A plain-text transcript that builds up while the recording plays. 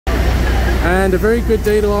And a very good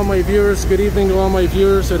day to all my viewers. Good evening to all my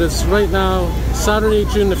viewers. It is right now Saturday,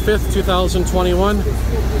 June the 5th, 2021.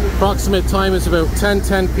 Approximate time is about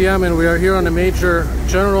 10 p.m. and we are here on a major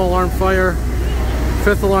general alarm fire,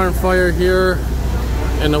 5th alarm fire here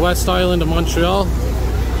in the West Island of Montreal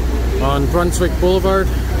on Brunswick Boulevard.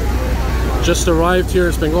 Just arrived here.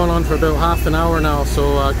 It's been going on for about half an hour now,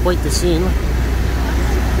 so quite the scene.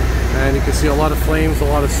 And you can see a lot of flames, a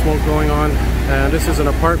lot of smoke going on. And this is an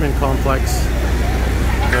apartment complex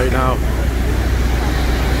right now.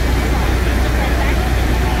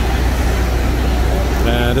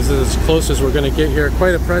 And this is as close as we're going to get here.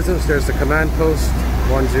 Quite a presence. There's the command post,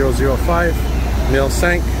 1005, Mille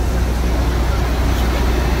 5.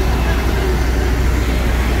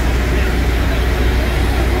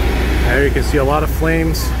 There you can see a lot of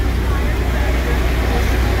flames.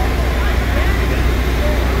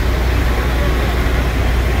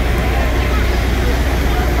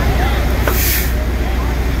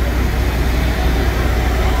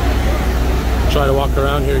 Try to walk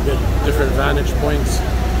around here, get different vantage points.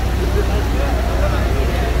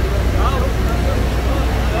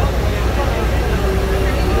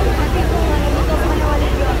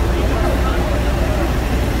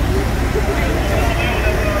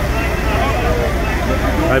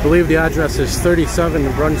 I believe the address is 37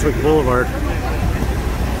 Brunswick Boulevard.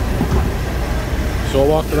 So I'll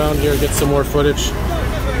walk around here, get some more footage.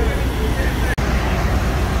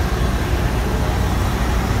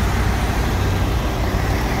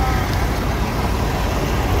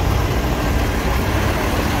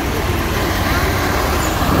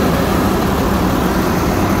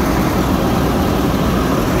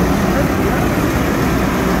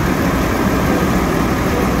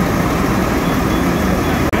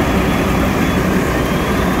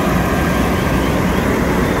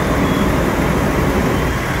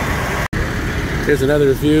 Here's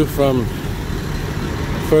another view from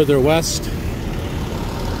further west.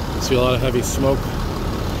 See a lot of heavy smoke.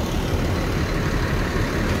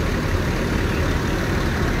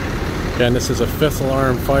 Again, this is a 5th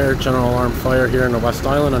alarm fire, general alarm fire here in the West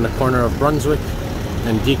Island on the corner of Brunswick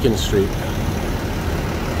and Deacon Street.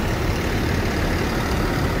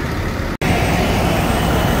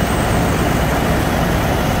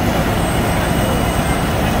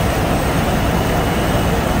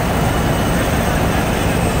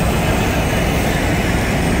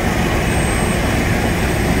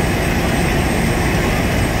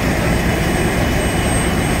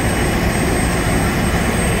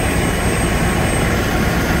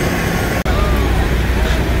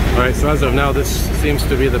 Alright, so as of now, this seems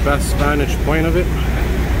to be the best vantage point of it.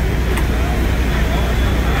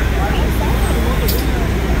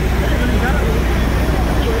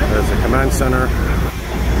 There's the command center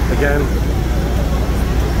again.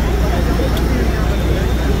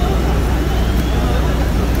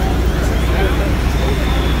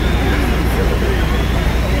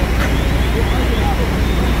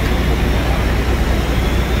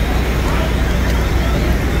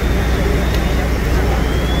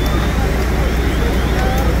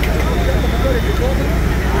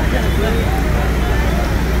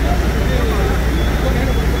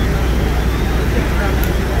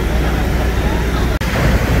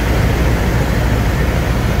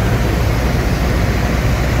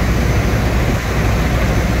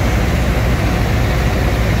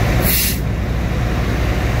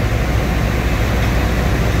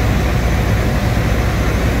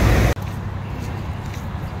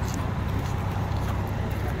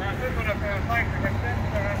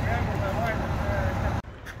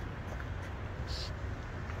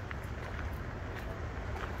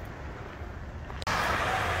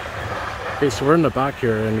 Okay, so we're in the back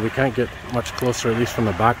here and we can't get much closer, at least from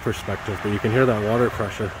the back perspective, but you can hear that water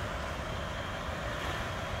pressure.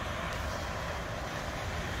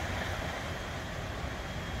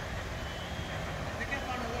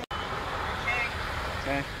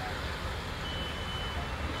 Okay.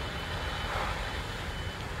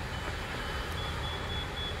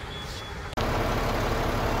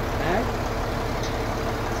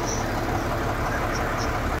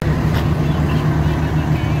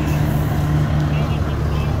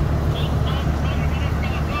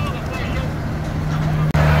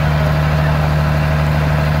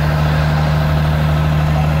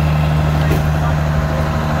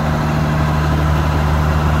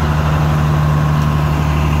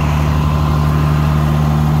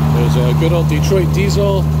 Good old Detroit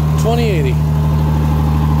diesel 2080.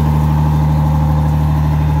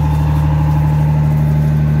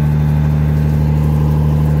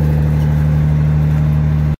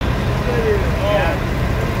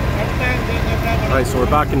 Alright, so we're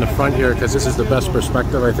back in the front here because this is the best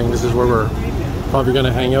perspective. I think this is where we're probably going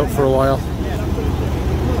to hang out for a while.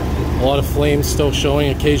 A lot of flames still showing.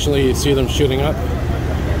 Occasionally you see them shooting up.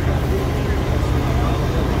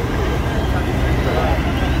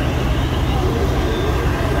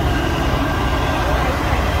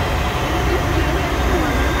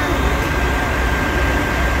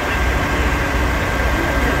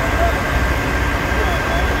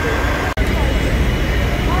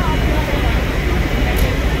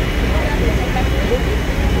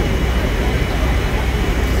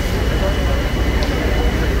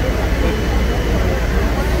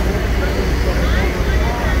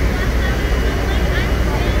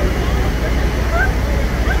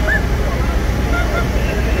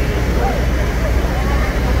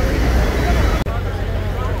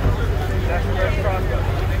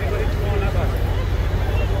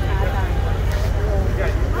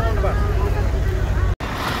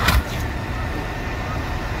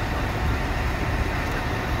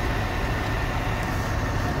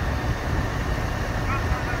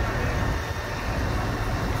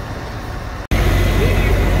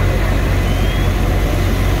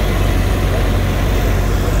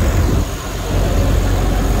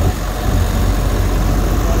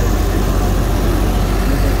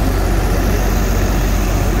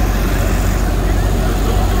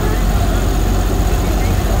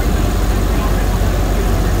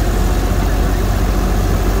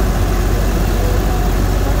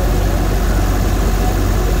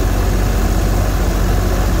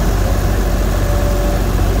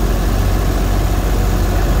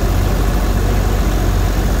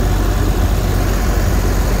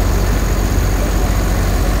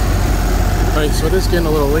 Alright, so it is getting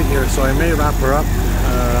a little late here, so I may wrap her up.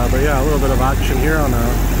 But yeah, a little bit of action here on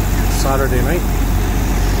a Saturday night.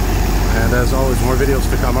 And as always, more videos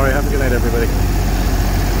to come. Alright, have a good night, everybody.